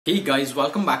Hey guys,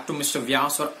 welcome back to mister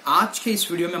व्यास। और आज के इस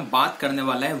वीडियो में हम बात करने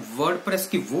वाला है वर्डप्रेस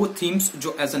की वो थीम्स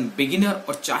जो एज एन बिगिनर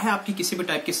और चाहे आपकी किसी भी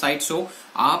टाइप की साइट्स हो,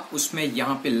 आप उसमें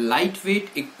यहाँ पे लाइट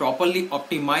वेट, एक प्रॉपरली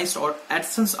ऑप्टिमाइज्ड और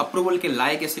एडसेंस अप्रूवल के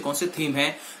लायक ऐसे कौन से थीम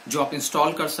है जो आप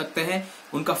इंस्टॉल कर सकते हैं,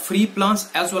 उनका free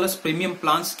plans as well as premium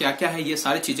plans क्या क्या है, ये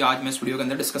सारी चीजें आज मैं इस वीडियो के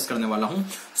अंदर डिस्कस करने वाला हूँ।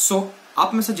 सो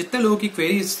आप में से जितने लोगों की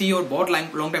क्वेरीज थी और बहुत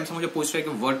लॉन्ग टाइम से मुझे पूछ रहे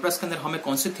हैं कि वर्डप्रेस के अंदर हमें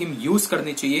कौन सी थीम यूज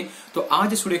करनी चाहिए, तो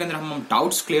आज इस वीडियो के अंदर हम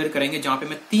डाउट्स क्लियर करेंगे, जहां पे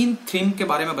मैं 3 थीम के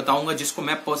बारे में बताऊंगा जिसको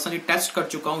मैं पर्सनली टेस्ट कर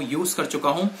चुका हूं, यूज कर चुका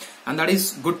हूं, and that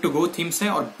is good to go themes है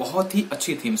और बहुत ही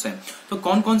अच्छी थीम्स है। तो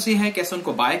कौन कौन सी है, कैसे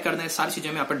उनको बाय करना है, सारी चीजें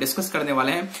हम यहाँ पर डिस्कस करने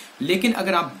वाले हैं। लेकिन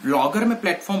अगर आप ब्लॉगर में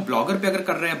ब्लॉगर पे अगर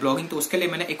कर रहे हैं ब्लॉगिंग, तो उसके लिए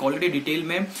मैंने एक ऑलरेडी डिटेल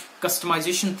में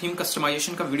कस्टमाइजेशन थीम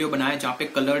कस्टमाइजेशन का वीडियो बनाया जहां पे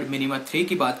कलर्ड मिनिमा 3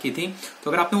 की बात की थी।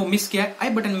 तो अगर आपने वो मिस किया है, आई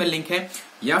बटन में लिंक है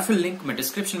या फिर लिंक मैं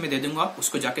डिस्क्रिप्शन में दे दूंगा,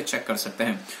 उसको जाके चेक कर सकते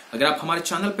हैं। अगर आप हमारे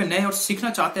चैनल पे नए और सीखना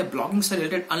चाहते हैं ब्लॉगिंग से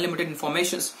related unlimited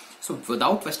information, so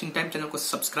without wasting time channel को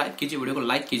सब्सक्राइब कीजिए, वीडियो को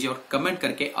लाइक कीजिए और कमेंट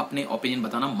करके अपने ओपिनियन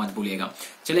बताना मत भूलिएगा।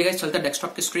 चलिए गाइस, चलते हैं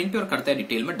डेस्कटॉप की स्क्रीन पे और करते हैं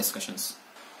डिटेल में डिस्कशंस।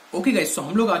 ओके गाइस, तो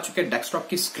हम लोग आ चुके हैं डेस्कटॉप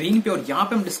की स्क्रीन पे और यहाँ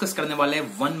पे हम डिस्कस करने वाले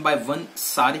हैं वन बाय वन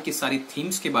सारी की सारी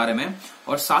थीम्स के बारे में,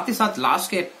 और साथ ही साथ लास्ट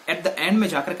के एट द एंड में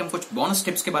जाकर के हम कुछ बोनस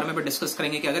टिप्स के बारे में भी डिस्कस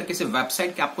करेंगे कि अगर किसी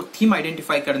वेबसाइट की आपको थीम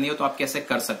आइडेंटिफाई करनी हो तो आप कैसे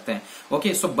कर सकते हैं।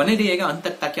 ओके, सो बने रहिएगा अंत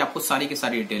तक ताकि आपको सारी की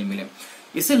सारी डिटेल मिले।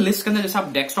 इसे लिस्ट के अंदर जैसे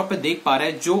आप डेस्कटॉप पे देख पा रहे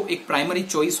हैं, जो एक प्राइमरी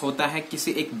चॉइस होता है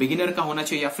किसी एक बिगिनर का होना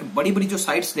चाहिए या फिर बड़ी बड़ी जो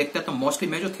साइट्स देखते हैं, तो मोस्टली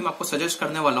मैं जो थीम आपको सजेस्ट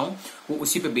करने वाला हूं वो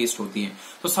उसी पे बेस्ड होती है।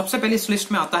 तो सबसे पहले इस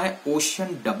लिस्ट में आता है ओशन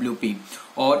WP,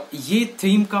 और ये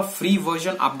थीम का फ्री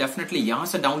वर्जन आप डेफिनेटली यहां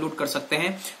से डाउनलोड कर सकते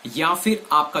हैं, या फिर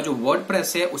आपका जो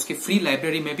वर्डप्रेस है उसकी फ्री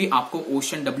लाइब्रेरी में भी आपको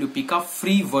ओशन WP का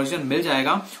फ्री वर्जन मिल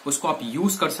जाएगा, उसको आप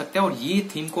यूज कर सकते हैं। और ये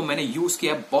थीम को मैंने यूज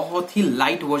किया, बहुत ही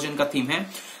लाइट वर्जन का थीम है।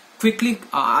 क्विकली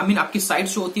आपकी साइट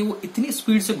जो होती है वो इतनी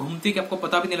स्पीड से घूमती है कि आपको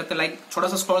पता भी नहीं लगता, लाइक छोटा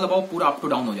सा स्क्रॉल दबाओ पूरा अप टू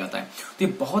डाउन हो जाता है। तो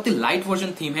ये बहुत ही लाइट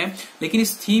वर्जन थीम है। लेकिन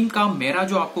इस थीम का मेरा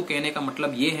जो आपको कहने का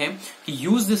मतलब ये है कि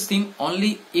use this theme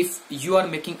only if you are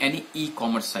making any e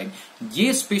commerce site.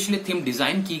 ये स्पेशली थीम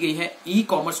डिजाइन की गई है ई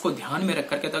कॉमर्स को ध्यान में रख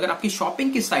करके। तो अगर आपकी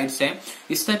शॉपिंग की साइट्स है,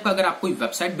 इस टाइप का अगर आप कोई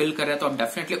वेबसाइट बिल्ड कर रहे हैं, तो आप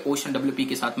डेफिनेटली ओशन WP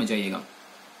के साथ में जाइएगा।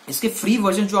 इसके फ्री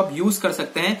वर्जन जो आप यूज कर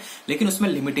सकते हैं, लेकिन उसमें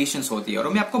लिमिटेशंस होती है। और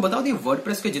मैं आपको बता दूं,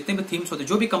 वर्डप्रेस के जितने भी थीम्स होते हैं,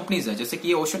 जो भी कंपनीज है, जैसे कि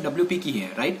ये ओशन WP की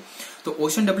है, राइट। तो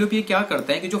ओशन WP क्या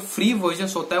करता है कि जो फ्री वर्जन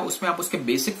होता है उसमें आप उसके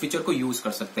बेसिक फीचर को यूज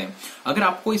कर सकते हैं। अगर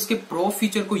आपको इसके प्रो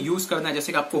फीचर को यूज करना है,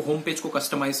 जैसे कि आपको होम पेज को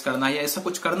कस्टमाइज करना है या ऐसा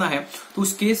कुछ करना है, तो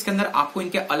उस केस के अंदर आपको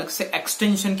इनके अलग से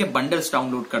एक्सटेंशन के बंडल्स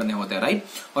डाउनलोड करने होते हैं, राइट।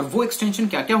 और वो एक्सटेंशन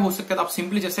क्या क्या हो सकता है, तो आप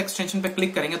सिंपली जैसे एक्सटेंशन पे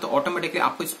क्लिक करेंगे तो ऑटोमेटिकली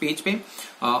आपको इस पेज पे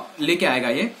लेके आएगा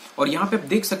ये। और यहाँ पे आप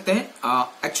देख सकते हैं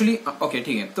एक्चुअली, ओके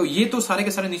ठीक है, तो ये तो सारे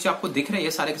के सारे नीचे आपको दिख रहे हैं,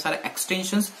 ये सारे के सारे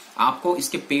एक्सटेंशंस आपको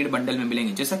इसके पेड बंडल में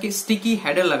मिलेंगे। जैसा कि स्टिकी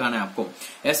हेडर लगाना है आपको,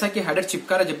 ऐसा कि हेडर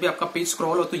चिपका रहा है, जब भी आपका पेज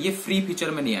स्क्रॉल हो तो ये फ्री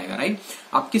फीचर में नहीं आएगा, राइट।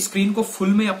 आपकी स्क्रीन को फुल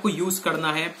में आपको यूज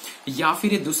करना है, या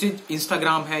फिर ये दूसरी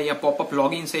इंस्टाग्राम है या पॉपअप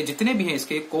लॉगिन से जितने भी है,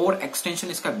 इसके कोर एक्सटेंशन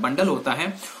इसका बंडल होता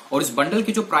है। और इस बंडल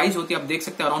की जो प्राइस होती है आप देख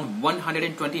सकते हैं अराउंड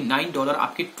 $129।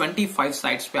 आपकी 25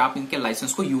 साइट्स पे आप इनके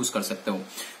लाइसेंस को यूज कर सकते हो।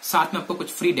 साथ में आपको कुछ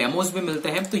फ्री डेमोज भी मिलते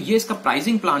हैं। तो ये इसका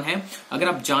प्राइसिंग प्लान है, अगर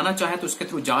आप जाना चाहें तो उसके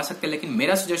थ्रू जा सकते हैं। लेकिन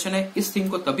मेरा सजेशन है इस थीम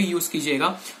को तभी यूज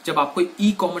कीजिएगा जब आप कोई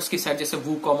ई कॉमर्स की साइट, जैसे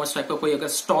वू कॉमर्स टाइप का कोई अगर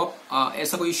स्टॉक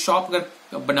ऐसा कोई शॉप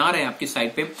अगर बना रहे हैं आपकी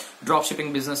साइट पे, ड्रॉप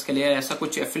शिपिंग बिजनेस के लिए, ऐसा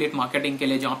कुछ एफिलिएट मार्केटिंग के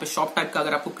लिए, जहां पे शॉप टाइप का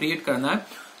अगर आपको क्रिएट करना है,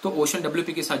 तो ओशन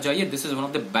WP के साथ जाइए। This is one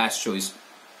of the best choice.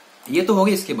 ये तो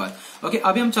होगी इसके बाद। ओके,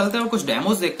 अभी हम चलते हैं और कुछ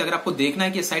डेमोज देखते हैं। अगर आपको देखना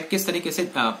है कि साइट किस तरीके से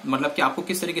मतलब कि आपको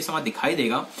किस तरीके से वहां दिखाई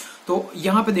देगा, तो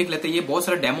यहाँ पे देख लेते हैं। ये बहुत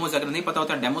सारे डेमोज, अगर नहीं पता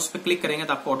होता है, डेमोज पे क्लिक करेंगे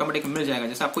तो आपको ऑटोमेटिक मिल जाएगा।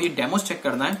 जैसे आपको ये डेमोज चेक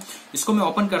करना है, इसको मैं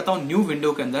ओपन करता हूँ न्यू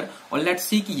विंडो के अंदर, और लेट्स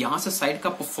सी कि यहाँ से साइट का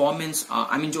परफॉर्मेंस,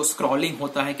 जो स्क्रॉलिंग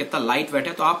होता है कितना लाइट वेट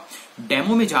है। तो आप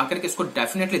डेमो में जाकर के इसको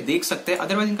डेफिनेटली देख सकते हैं।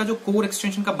 अदरवाइज इनका जो कोर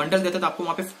एक्सटेंशन का बंडल देता है, तो आपको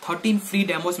वहां पे 13 फ्री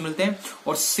डेमोज मिलते हैं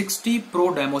और 60 प्रो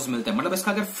डेमोज मिलते हैं। मतलब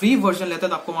इसका अगर फ्री वर्जन लेते हैं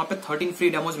तो आपको वहां पे 13 फ्री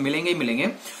डेमोज मिलेंगे ही मिलेंगे।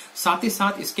 साथ ही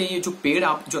साथ इसके ये जो पेड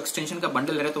आप जो एक्सटेंशन का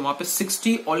बंडल ले रहे हैं, तो वहां पे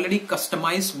 60 ऑलरेडी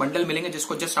कस्टमाइज्ड बंडल मिलेंगे,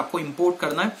 जिसको जस्ट आपको इंपोर्ट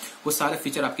करना है, वो सारे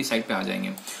फीचर आपकी साइट पे आ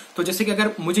जाएंगे। तो जैसे कि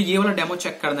अगर मुझे ये वाला डेमो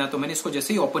चेक करना है, तो मैंने इसको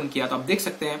जैसे ही ओपन किया तो आप देख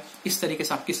सकते हैं इस तरीके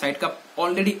से आपकी साइट का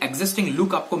ऑलरेडी एग्जिस्टिंग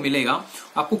लुक आपको मिलेगा।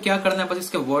 आपको क्या करना है, बस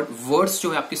इसके वर्ड्स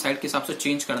जो है आपकी साइट के हिसाब से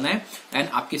चेंज करना है, एंड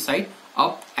आपकी साइट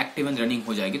अब एक्टिव एंड रनिंग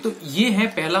हो जाएगी। तो ये है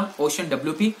पहला ओशन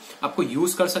WP, आपको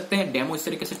यूज कर सकते हैं। डेमो इस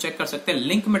तरीके से चेक कर सकते हैं,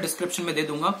 लिंक मैं डिस्क्रिप्शन में दे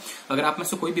दूंगा। अगर आप में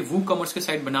से कोई भी वू कॉमर्स की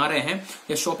साइट बना रहे हैं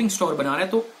या शॉपिंग स्टोर बना रहे हैं,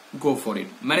 तो गो फॉर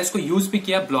इट। मैंने इसको यूज भी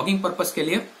किया ब्लॉगिंग पर्पज के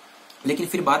लिए, लेकिन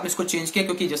फिर बाद में इसको चेंज किया,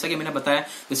 क्योंकि जैसा कि मैंने बताया,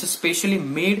 this is specially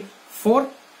made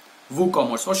for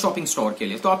WooCommerce और शॉपिंग स्टोर के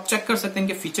लिए। तो आप चेक कर सकते हैं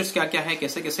कि फीचर्स क्या क्या है,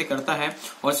 कैसे कैसे करता है,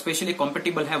 और स्पेशली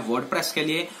कॉम्पेटिबल है वर्डप्रेस के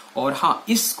लिए। और हाँ,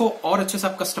 इसको और अच्छे से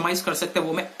आप कस्टमाइज कर सकते हैं,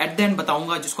 वो मैं एट द एंड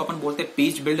बताऊंगा, जिसको अपन बोलते हैं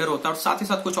पेज बिल्डर होता है, और साथ ही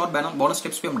साथ कुछ और बोनस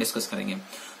टिप्स भी हम डिस्कस करेंगे।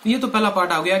 तो ये तो पहला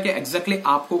पार्ट आ गया कि एग्जैक्टली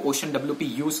आपको OceanWP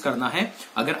यूज करना है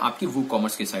अगर आपकी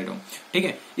WooCommerce की साइड हो, ठीक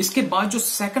है। इसके बाद जो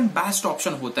सेकंड बेस्ट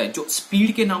ऑप्शन होता है, जो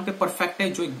स्पीड के नाम पे परफेक्ट है,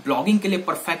 जो एक ब्लॉगिंग के लिए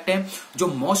परफेक्ट है, जो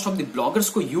मोस्ट ऑफ द ब्लॉगर्स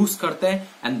को यूज करते हैं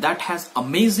and that has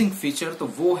amazing feature,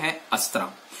 तो वो है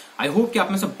अस्त्रा। आई होप कि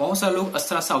आप में से बहुत सारे लोग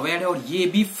अस्त्रा से अवेयर है, और ये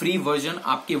भी फ्री वर्जन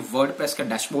आपके वर्डप्रेस के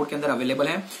डैशबोर्ड के अंदर अवेलेबल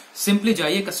है। सिंपली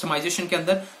जाइए कस्टमाइजेशन के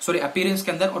अंदर, अपीयरेंस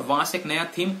के अंदर, और वहां से एक नया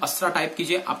थीम अस्त्रा टाइप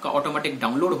कीजिए, आपका ऑटोमेटिक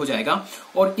डाउनलोड हो जाएगा,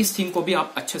 और इस थीम को भी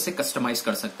आप अच्छे से कस्टमाइज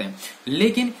कर सकते हैं।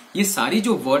 लेकिन ये सारी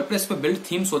जो वर्डप्रेस पे बिल्ड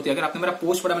थीम्स होती है, अगर आपने मेरा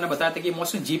पोस्ट पढ़ा, मैंने बताया था कि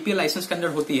मोस्टली GPL लाइसेंस के अंदर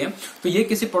होती है, तो ये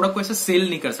किसी प्रोडक्ट को ऐसे सेल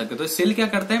नहीं कर सकते। तो सेल क्या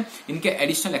करते हैं, इनके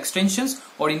एडिशनल एक्सटेंशंस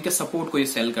और इनके सपोर्ट को ये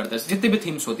सेल करते हैं, जितने भी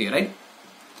थीम्स होती है, राइट।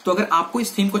 तो अगर आपको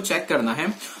इस थीम को चेक करना है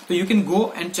तो you can go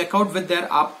and check out with their.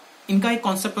 आप इनका एक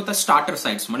कॉन्सेप्ट होता है स्टार्टर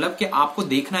साइट्स, मतलब कि आपको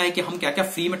देखना है कि हम क्या क्या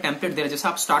फ्री में टेम्पलेट दे रहे हैं। जैसे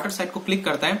आप स्टार्टर साइट को क्लिक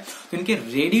करते हैं तो इनके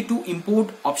रेडी टू इंपोर्ट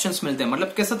ऑप्शंस मिलते हैं,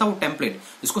 मतलब कैसा था वो टेम्पलेट,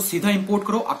 इसको सीधा इंपोर्ट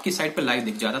करो, आपकी साइट पे लाइव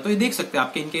दिख जाता है। तो ये देख सकते हैं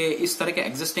आपके इनके इस तरह के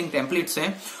एग्जिस्टिंग टेम्पलेट्स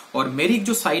हैं। और मेरी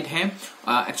जो साइट है,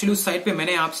 एक्चुअली उस साइट पे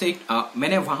मैंने आपसे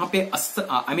मैंने वहां पे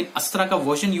अस्त्रा का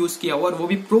वर्जन यूज किया हुआ, और वो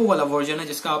भी प्रो वाला वर्जन है,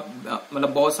 जिसका मतलब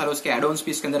बहुत सारे उसके एड ऑन्स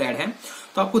भी इसके अंदर ऐड है।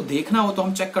 तो आपको देखना हो तो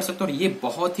हम चेक कर सकते हैं, और ये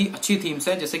बहुत ही अच्छी थीम्स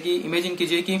है। जैसे कि इमेजिन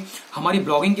कीजिए कि हमारी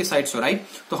ब्लॉगिंग की साइट्स हो, राइट,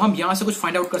 तो हम यहां से कुछ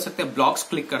फाइंड आउट कर सकते हैं, ब्लॉग्स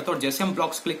क्लिक करते हैं, और जैसे हम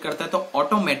ब्लॉग्स क्लिक करते हैं तो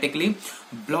ऑटोमेटिकली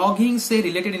ब्लॉगिंग से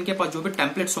रिलेटेड इनके पास जो भी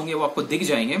टेम्पलेट्स होंगे वो आपको दिख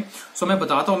जाएंगे। सो मैं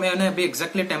बताता हूं, मैंने अभी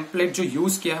एग्जैक्टली टेम्पलेट जो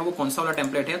यूज किया है वो कौन सा वाला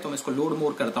टेम्पलेट है, तो मैं इसको लोड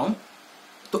मोर करता हूं।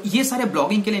 तो ये सारे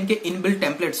ब्लॉगिंग के लिए इनके इनबिल्ट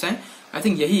टेम्पलेट्स हैं, आई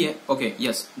थिंक यही है। Okay,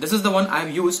 yes, this is the one I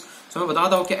have used. सो मैं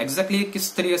बताता हूं कि एग्जैक्टली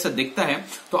किस तरीके से दिखता है।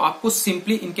 तो आपको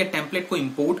सिंपली इनके टेम्पलेट को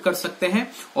इंपोर्ट कर सकते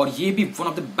हैं, और ये भी वन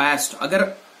ऑफ द बेस्ट।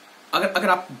 अगर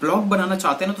आप ब्लॉग बनाना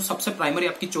चाहते हैं ना, तो सबसे प्राइमरी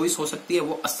आपकी चॉइस हो सकती है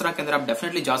वो अस्त्रा के अंदर आप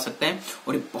डेफिनेटली जा सकते हैं।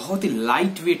 और ये बहुत ही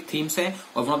लाइट वेट थीम्स है,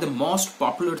 और one of the most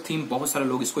popular theme, बहुत सारे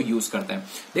लोग इसको यूज करते हैं।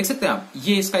 देख सकते हैं आप,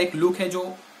 ये इसका एक लुक है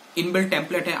जो इनबिल्ट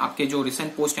टेम्पलेट है, आपके जो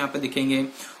रिसेंट पोस्ट यहाँ पे दिखेंगे,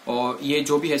 और ये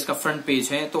जो भी है इसका फ्रंट पेज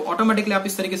है। तो ऑटोमेटिकली आप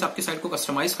इस तरीके से आपकी साइट को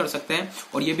कस्टमाइज कर सकते हैं,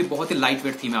 और ये भी बहुत ही लाइट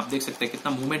वेट थीम है। आप देख सकते हैं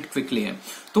कितना मूवमेंट क्विकली है।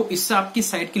 तो इससे आपकी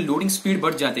साइट की लोडिंग स्पीड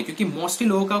बढ़ जाती है, क्योंकि मोस्टली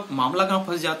लोगों का मामला कहां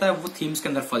फंस जाता है, वो थीम्स के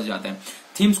अंदर फंस जाते हैं।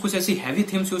 थीम्स कुछ ऐसी हैवी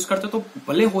थीम्स यूज करते हैं, तो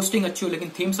भले होस्टिंग अच्छी हो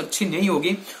लेकिन थीम्स अच्छी नहीं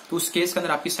होगी, तो उस केस के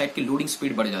अंदर आपकी साइट की लोडिंग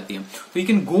स्पीड बढ़ जाती है। तो you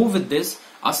can go with this,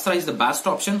 अस्त्रा is the best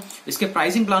option. इसके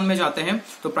प्राइसिंग प्लान में जाते हैं,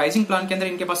 तो प्राइसिंग प्लान के अंदर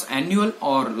इनके पास एनुअल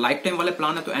और लाइफ टाइम वाले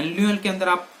प्लान है। तो एनुअल के अंदर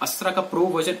आप अस्त्रा का प्रो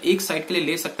वर्जन एक साइट के लिए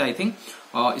ले सकते हैं, आई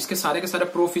थिंक। इसके सारे के सारे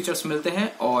प्रो फीचर्स मिलते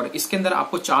हैं, और इसके अंदर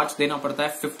आपको चार्ज देना पड़ता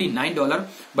है $59,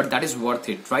 but that is worth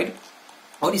it, right.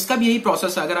 और इसका भी यही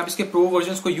प्रोसेस है, अगर आप इसके प्रो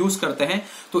वर्जन को यूज करते हैं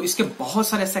तो इसके बहुत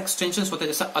सारे ऐसे एक्सटेंशंस होते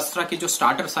हैं, जैसे अस्त्रा की जो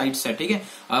स्टार्टर साइट्स है, ठीक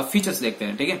है, फीचर्स देखते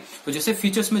हैं, ठीक है। तो जैसे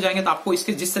फीचर्स में जाएंगे तो आपको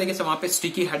इसके जिस तरीके से वहां पे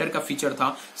स्टिकी हेडर का फीचर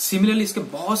था, सिमिलरली इसके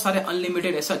बहुत सारे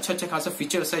अनलिमिटेड ऐसे अच्छे खासे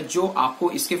फीचर्स है जो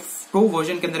आपको इसके प्रो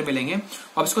वर्जन के अंदर मिलेंगे।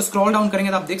 आप इसको स्क्रॉल डाउन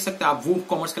करेंगे तो आप देख सकते हैं, आप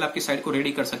WooCommerce के लिए आपकी साइट को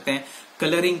रेडी कर सकते हैं।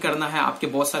 कलरिंग करना है आपके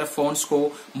बहुत सारे फॉन्ट्स को,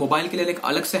 मोबाइल के लिए एक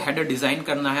अलग से हेडर डिजाइन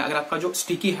करना है, अगर आपका जो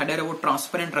स्टिकी हेडर है वो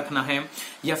ट्रांसपेरेंट रखना है,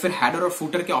 या फिर हेडर और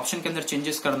फूटर के ऑप्शन के अंदर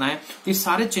चेंजेस करना है, तो ये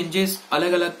सारे चेंजेस,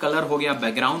 अलग अलग कलर हो गया,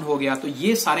 बैकग्राउंड हो गया, तो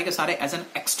ये सारे के सारे एज एन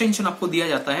एक्सटेंशन आपको दिया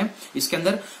जाता है इसके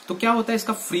अंदर। तो क्या होता है,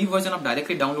 इसका फ्री वर्जन आप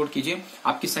डायरेक्टली डाउनलोड कीजिए,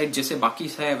 आपकी साइट जैसे बाकी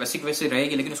है वैसे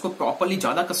रहेगी, लेकिन उसको प्रॉपर्ली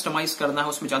ज्यादा कस्टमाइज करना है,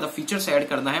 उसमें ज्यादा फीचर्स ऐड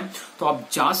करना है, तो आप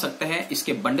जा सकते हैं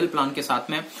इसके बंडल प्लान के साथ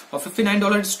में। और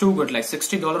 $59 is to good, like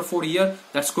 $60 for year,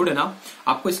 that's good enough.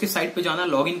 आपको इसके साइट पे जाना,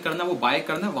 लॉग इन करना, वो बाय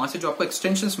करना, वहां से जो आपको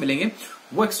एक्सटेंशंस मिलेंगे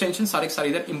वो एक्सटेंशन सारे के सारे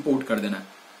इधर इंपोर्ट कर देना है,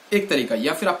 एक तरीका।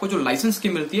 या फिर आपको जो लाइसेंस की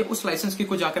मिलती है उस लाइसेंस की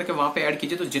को जाकर के वहां पे ऐड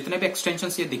कीजिए, तो जितने भी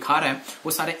एक्सटेंशंस ये दिखा रहा है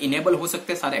वो सारे इनेबल हो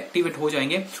सकते हैं, सारे एक्टिवेट हो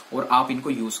जाएंगे, और आप इनको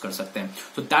यूज कर सकते हैं।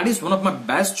 तो that is one of my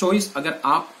best choice. अगर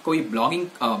आप कोई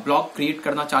ब्लॉग क्रिएट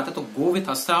करना चाहते हैं तो गो विथ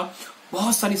अस्त्रा।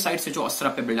 बहुत सारी साइट्स है जो अस्त्रा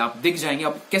पे बिल्ड आप दिख जाएंगे।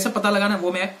 अब कैसे पता लगाना है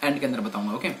वो मैं एंड के अंदर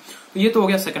बताऊंगा, ओके। तो ये तो हो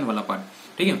गया सेकंड वाला पार्ट,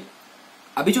 ठीक है।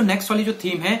 अभी जो नेक्स्ट वाली जो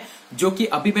थीम है, जो कि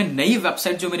अभी मैं नई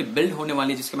वेबसाइट जो मेरी बिल्ड होने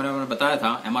वाली है, जिसके बारे में मैंने बताया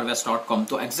था mrwest.com,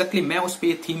 तो एग्जैक्टली मैं उस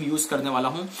पे थीम यूज करने वाला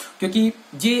हूं, क्योंकि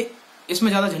ये इसमें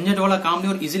ज्यादा झंझट वाला काम नहीं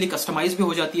और इजीली कस्टमाइज भी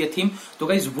हो जाती है थीम। तो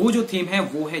गाइज वो जो थीम है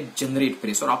वो है जनरेट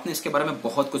प्रेस, और आपने इसके बारे में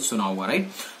बहुत कुछ सुना होगा, राइट।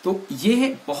 तो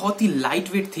ये बहुत ही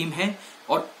लाइट वेट थीम है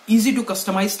और इजी टू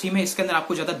कस्टमाइज थीम है। इसके अंदर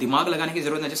आपको ज्यादा दिमाग लगाने की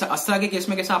जरूरत नहीं। जैसे अस्त्रा के केस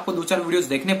में कैसे आपको 2-4 वीडियोस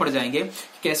देखने पड़ जाएंगे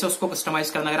कैसे उसको कस्टमाइज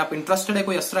करना। अगर आप इंटरेस्टेड है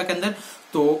कोई अस्त्रा के अंदर,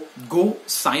 तो गो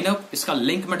साइन अप, इसका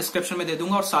लिंक मैं डिस्क्रिप्शन में दे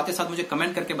दूंगा और साथ ही साथ मुझे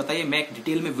कमेंट करके बताइए, मैं एक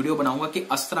डिटेल में वीडियो बनाऊंगा कि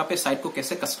अस्त्रा पे साइट को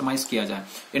कैसे कस्टमाइज किया जाए।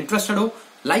 इंटरेस्टेड हो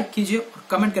लाइक कीजिए और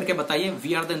कमेंट करके बताइए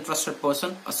we are the interested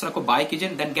person, अस्त्रा को बाय कीजिए,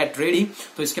 देन गेट रेडी।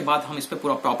 तो इसके बाद हम इस पे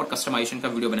पूरा प्रॉपर कस्टमाइजेशन का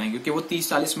वीडियो बनाएंगे क्योंकि वो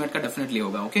 30-40 मिनट का डेफिनेटली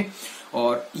होगा। ओके,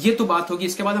 और ये तो बात होगी।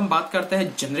 इसके बाद हम बात करते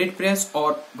हैं जनरेट प्रेस,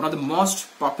 और one of the most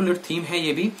popular theme है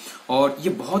ये भी, और ये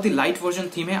बहुत ही लाइट वर्जन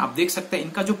थीम है। आप देख सकते हैं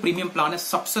इनका जो प्रीमियम प्लान है,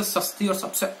 सबसे सस्ती और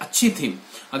सबसे अच्छी थीम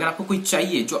अगर आपको कोई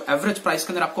चाहिए जो एवरेज प्राइस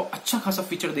के अंदर आपको अच्छा खासा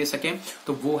फीचर दे सके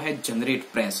तो वो है जनरेट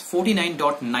प्रेस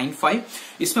 49.95।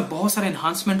 इसमें बहुत सारे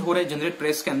एनहांसमेंट हो रहे हैं जनरेट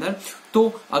प्रेस के अंदर। तो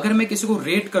अगर मैं किसी को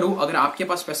रेट करूं, अगर आपके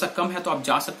पास पैसा कम है तो आप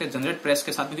जा सकते हैं जनरेट प्रेस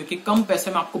के साथ में, क्योंकि कम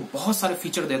पैसे में आपको बहुत सारे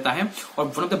फीचर देता है और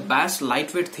one of the best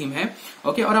light weight theme है।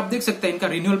 ओके, और आप देख सकते हैं इनका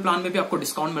रिन्यूअल प्लान में भी आपको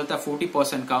डिस्काउंट मिलता है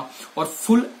 40% का, और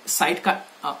फुल साइट का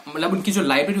मतलब उनकी जो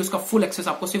लाइब्रेरी उसका फुल एक्सेस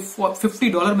आपको सिर्फ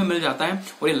 $50 में मिल जाता है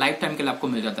और ये लाइफ टाइम के लिए आपको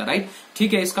मिल जाता है, राइट।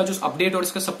 ठीक है, इसका जो अपडेट और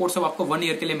इसका सपोर्ट सब आपको 1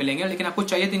 ईयर के लिए मिलेंगे, लेकिन आपको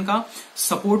चाहिए तो इनका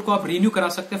सपोर्ट को आप रिन्यू करा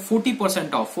सकते हैं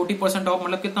 40% ऑफ। 40% ऑफ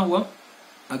मतलब कितना हुआ,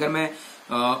 अगर मैं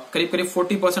करीब करीब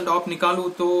 40% ऑफ निकालू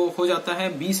तो हो जाता है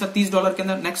 $20 या $30 के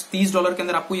अंदर। नेक्स्ट $30 के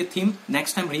अंदर आपको ये थीम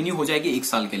नेक्स्ट टाइम रिन्यू हो जाएगी 1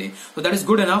 साल के लिए, तो दैट इज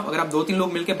गुड इनफ। अगर आप 2-3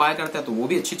 लोग मिलकर बाय करते हैं तो वो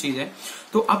भी अच्छी चीज है।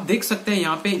 तो आप देख सकते हैं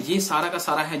यहाँ पे ये सारा का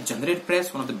सारा है generate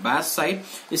press, one of the best site.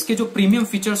 इसके जो प्रीमियम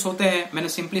फीचर्स होते हैं, मैंने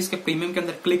सिंपली इसके प्रीमियम के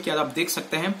अंदर क्लिक किया, आप देख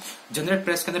सकते हैं जनरेट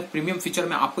प्रेस के अंदर प्रीमियम फीचर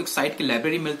में आपको एक साइट की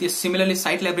लाइब्रेरी मिलती है। सिमिलरली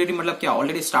साइट लाइब्रेरी मतलब क्या,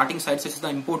 ऑलरेडी स्टार्टिंग साइट से सीधा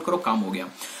इंपोर्ट करो, काम हो गया।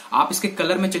 आप इसके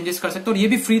कलर में चेंजेस कर सकते हो और ये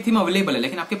भी फ्री थीम अवेलेबल है,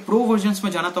 लेकिन आपके प्रो वर्जन में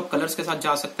जाना तो आप कलर्स के साथ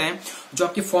जा सकते हैं। जो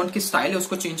आपकी फॉन्ट की स्टाइल है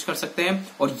उसको चेंज कर सकते हैं,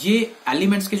 और ये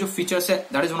एलिमेंट्स के जो फीचर्स है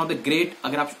that is one of the great.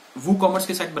 अगर आप वू कॉमर्स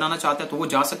की साइट बनाना चाहते हैं तो वो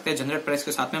जा सकते हैं जनरेट प्रेस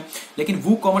के साथ में, लेकिन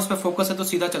वू कॉमर्स पे फोकस है तो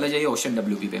सीधा चले जाइए ओशन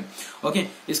WP पे। ओके,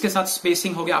 इसके साथ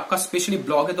स्पेसिंग हो गया आपका, स्पेशली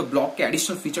ब्लॉग है तो ब्लॉग के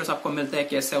एडिशनल फीचर्स आपको मिलते हैं,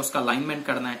 कैसे उसका अलाइनमेंट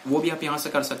करना है वो भी आप यहां से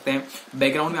कर सकते हैं।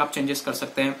 बैकग्राउंड में आप चेंजेस कर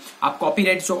सकते हैं। आप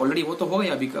कॉपीराइट जो ऑलरेडी वो तो हो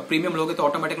गया, अभी प्रीमियम लोगे तो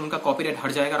ऑटोमेटिकली उनका कॉपीराइट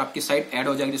हट जाएगा और आपकी साइट ऐड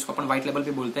हो जाएगी, जिसको अपन व्हाइट लेवल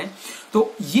पे बोलते हैं।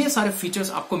 तो ये सारे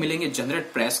फीचर्स आपको मिलेंगे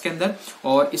जनरेट प्रेस के अंदर,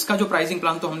 और इसका जो प्राइसिंग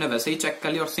प्लान तो हमने वैसे ही चेक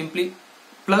कर लिया, और सिंपली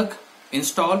प्लग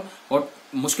इंस्टॉल और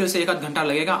मुश्किल से 1 आध घंटा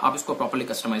लगेगा, आप इसको प्रॉपर्ली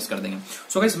कस्टमाइज कर देंगे।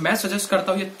 सो गाइस, मैं सजेस्ट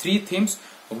करता हूं ये 3 themes.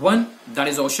 1 that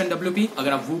is ocean WP,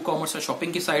 अगर आप वू कॉमर्स या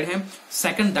शॉपिंग की साइड है।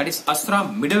 2nd that is अस्त्रा,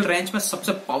 middle range में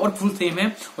सबसे पावरफुल थीम है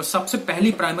और सबसे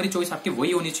पहली प्राइमरी चॉइस आपकी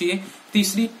वही होनी चाहिए।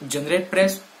 3री जनरेट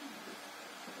प्रेस,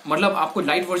 मतलब आपको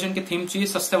लाइट वर्जन की थीम चाहिए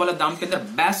सस्ते वाले दाम के अंदर,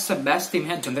 बेस्ट से बेस्ट थीम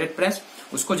है जनरेट प्रेस,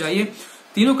 उसको जाइए।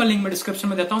 तीनों का लिंक मैं डिस्क्रिप्शन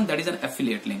में देता हूं, that is an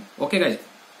affiliate link. Okay guys,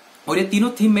 और ये तीनों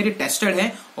थीम मेरी टेस्टेड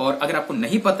है, और अगर आपको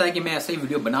नहीं पता है कि मैं ऐसा ही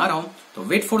वीडियो बना रहा हूं तो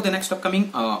wait for the next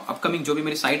upcoming जो भी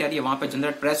मेरी साइट आ रही है वहां पे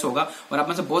जनरेट प्रेस होगा। और आप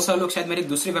में से बहुत सारे लोग शायद मेरी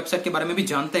दूसरी वेबसाइट के बारे में भी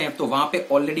जानते हैं, तो वहां पे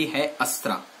ऑलरेडी है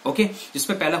अस्त्रा, ओके,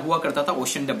 जिसपे पहला हुआ करता था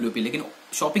ओशन WP, लेकिन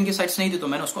शॉपिंग की साइट्स नहीं थी तो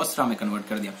मैंने उसको अस्त्रा में कन्वर्ट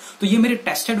कर दिया। तो ये मेरे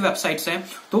टेस्टेड वेबसाइट्स हैं,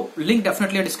 तो लिंक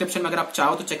डेफिनेटली डिस्क्रिप्शन में, अगर आप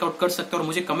चाहो तो चेकआउट कर सकते हो। और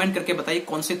मुझे कमेंट करके बताइए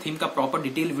कौन से थीम का प्रॉपर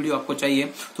डिटेल वीडियो आपको चाहिए,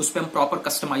 तो उस पर हम प्रॉपर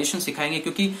कस्टमाइजेशन सिखाएंगे,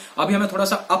 क्योंकि अभी हमें थोड़ा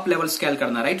सा अप लेवल स्केल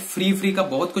करना, राइट। फ्री का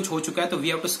बहुत कुछ हो चुका है, तो we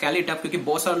have to scale it up, क्योंकि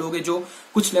बहुत सारे लोग हैं जो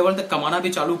कुछ लेवल तक कमाना भी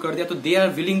चालू कर दिया, तो they are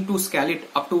willing to scale it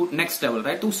up to next level,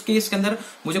 right. तो उस केस के अंदर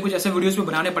मुझे कुछ ऐसे वीडियोस भी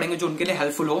बनाने पड़ेंगे जो उनके लिए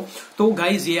हेल्पफुल हो। तो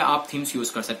गाइज, ये आप थीम्स यूज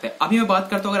कर सकते हैं। अभी मैं बात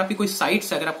करता हूं, अगर आपकी कोई साइट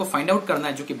से अगर आपको फाइंड आउट करना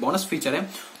है, जो कि बोनस फीचर है,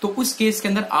 तो उस केस के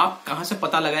अंदर आप कहां से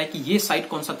पता लगाए कि ये साइट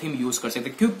कौन सा थीम यूज कर सकते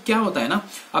हैं। क्यों, क्या होता है ना,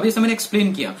 अब जैसे मैंने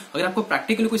एक्सप्लेन किया, अगर आपको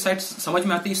प्रैक्टिकली कोई साइट समझ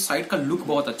में आती है, इस साइट का लुक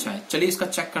बहुत अच्छा है, चलिए इसका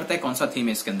चेक करते हैं कौन सा थीम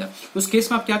है इसके अंदर। उस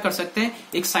केस में आप क्या कर सकते हैं,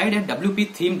 एक साइट है WP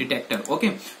थीम डिटेक्टर,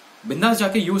 ओके, बिंदास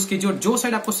जाके यूज कीजिए, और जो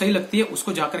साइट आपको सही लगती है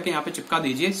उसको जाकर के यहाँ पे चिपका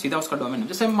दीजिए सीधा उसका डोमेन।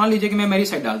 जैसे मान लीजिए कि मैं मेरी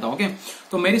साइट डालता हूँ, ओके,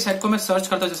 तो मेरी साइट को मैं सर्च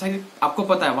करता हूँ, जैसा कि आपको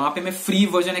पता है वहां पे मैं फ्री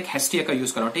वर्जन एक हेस्टिया का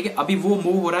यूज कर रहा हूँ, ठीक है। अभी वो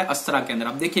मूव हो रहा है अस्त्रा के अंदर,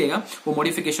 आप देखिएगा वो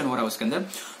मॉडिफिकेशन हो रहा है उसके अंदर।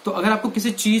 तो अगर आपको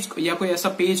किसी चीज या कोई ऐसा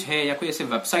पेज है या कोई ऐसी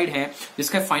वेबसाइट है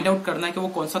जिसका फाइंड आउट करना है कि वो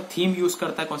कौन सा थीम यूज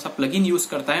करता है, कौन सा प्लगइन यूज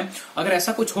करता है, अगर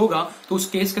ऐसा कुछ होगा तो उस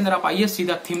केस के अंदर आप आइए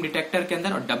सीधा थीम डिटेक्टर के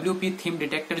अंदर, और WP थीम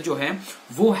डिटेक्टर जो है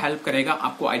वो हेल्प करेगा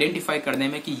आपको आइडेंटिफाई करने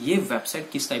में कि ये वेबसाइट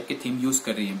किस टाइप की थीम यूज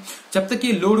कर रही है। जब तक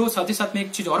ये लोड हो, साथ ही साथ मैं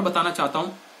एक चीज और बताना चाहता हूं,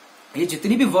 ये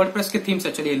जितनी भी वर्डप्रेस के थीम्स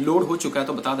है, चलिए लोड हो चुका है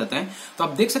तो बता देते हैं। तो आप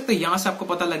देख सकते हैं यहां से आपको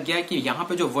पता लग गया है कि यहां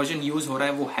पे जो वर्जन यूज हो रहा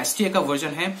है वो हेस्टिया का वर्जन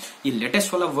है, ये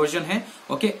लेटेस्ट वाला वर्जन है,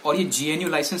 ओके, और ये GNU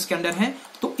लाइसेंस के अंदर है।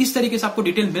 तो इस तरीके से आपको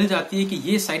डिटेल मिल जाती है कि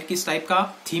ये साइट किस टाइप का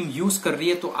थीम यूज कर रही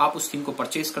है, तो आप उस थीम को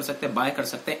परचेज कर सकते हैं, बाय कर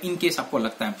सकते हैं, इन केस आपको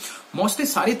लगता है। मोस्टली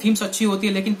सारी थीम्स अच्छी होती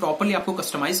है, लेकिन प्रॉपर्ली आपको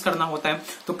कस्टमाइज करना होता है,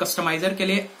 तो कस्टमाइजर के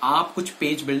लिए आप कुछ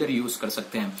पेज बिल्डर यूज कर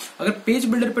सकते हैं। अगर पेज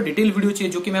बिल्डर पर डिटेल वीडियो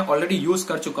चाहिए, जो कि मैं ऑलरेडी यूज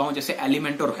कर चुका हूं, जैसे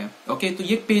एलिमेंटर है, ओके, तो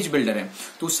ये पेज बिल्डर है,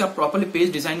 तो उससे आप प्रॉपर्ली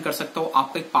पेज डिजाइन कर सकते हो,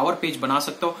 आपका एक पावर पेज बना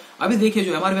सकते हो। अभी देखिए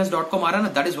जो mrvs.com आ रहा है ना,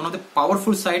 that is one of the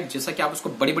powerful site, जैसा कि आप उसको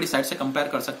बड़ी बड़ी साइट से कंपेयर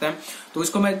कर सकते हैं। तो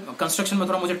इसको मैं कंस्ट्रक्शन में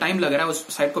थोड़ा मुझे टाइम लग रहा है उस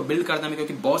साइट को बिल्ड करने में,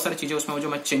 क्योंकि बहुत सारी चीजें उसमें जो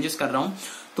मैं चेंजेस कर रहा हूं,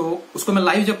 तो उसको मैं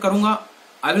लाइव जब करूंगा,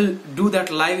 I will do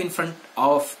that live in front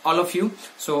of all of you.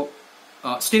 So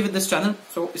stay with this channel.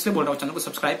 सो इसलिए बोल रहा हूँ, चैनल को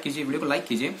सब्सक्राइब कीजिए, वीडियो को लाइक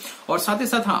कीजिए, और साथ ही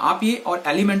साथ हाँ, आप ये और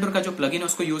एलिमेंटर का जो प्लगइन है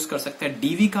उसको यूज कर सकते हैं।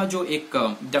 डीवी का जो एक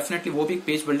डेफिनेटली वो भी एक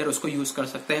पेज बिल्डर, उसको यूज कर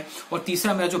सकते हैं। और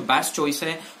तीसरा मेरा जो बेस्ट चॉइस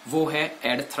है वो है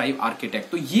एडथ्राइव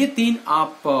आर्किटेक्ट। तो ये तीन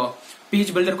आप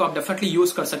पेज बिल्डर को आप डेफिनेटली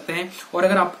यूज कर सकते हैं। और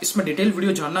अगर आप इसमें डिटेल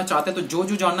वीडियो जानना चाहते हैं, तो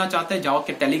जो जानना चाहते हैं जाओ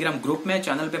के टेलीग्राम ग्रुप में,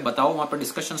 चैनल पे बताओ, वहां पर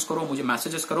डिस्कशंस करो, मुझे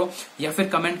मैसेजेस करो, या फिर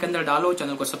कमेंट के अंदर डालो,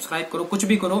 चैनल को सब्सक्राइब करो, कुछ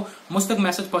भी करो, मुझ तक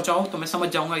मैसेज पहुंचाओ, तो मैं समझ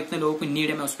जाऊंगा इतने लोगों की नीड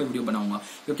है, मैं उस पर वीडियो बनाऊंगा।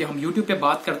 क्योंकि हम यूट्यूब पे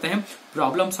बात करते हैं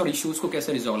प्रॉब्लम्स और इश्यूज को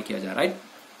कैसे रिजॉल्व किया जाए, राइट।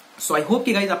 सो आई होप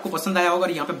कि गाइज आपको पसंद आया होगा।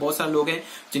 यहाँ पे बहुत सारे लोग हैं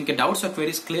जिनके डाउट्स और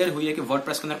क्वेरीज क्लियर हुई है कि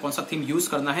वर्डप्रेस के अंदर कौन सा थीम यूज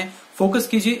करना है। फोकस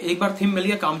कीजिए, एक बार थीम मिल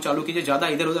गया काम चालू कीजिए, ज्यादा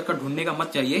इधर उधर का ढूंढने का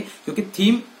मत चाहिए, क्योंकि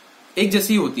थीम एक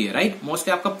जैसी होती है, राइट।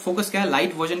 मोस्टली आपका फोकस क्या है,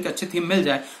 लाइट वर्जन की अच्छी थीम मिल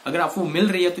जाए। अगर आपको मिल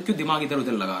रही है तो क्यों दिमाग इधर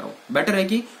उधर लगा रहे हो, बेटर है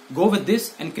कि go with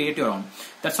this and create your own.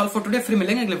 That's all for today. फिर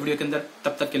मिलेंगे अगले वीडियो के अंदर,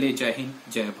 तब तक के लिए जय हिंद,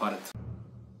 जय भारत।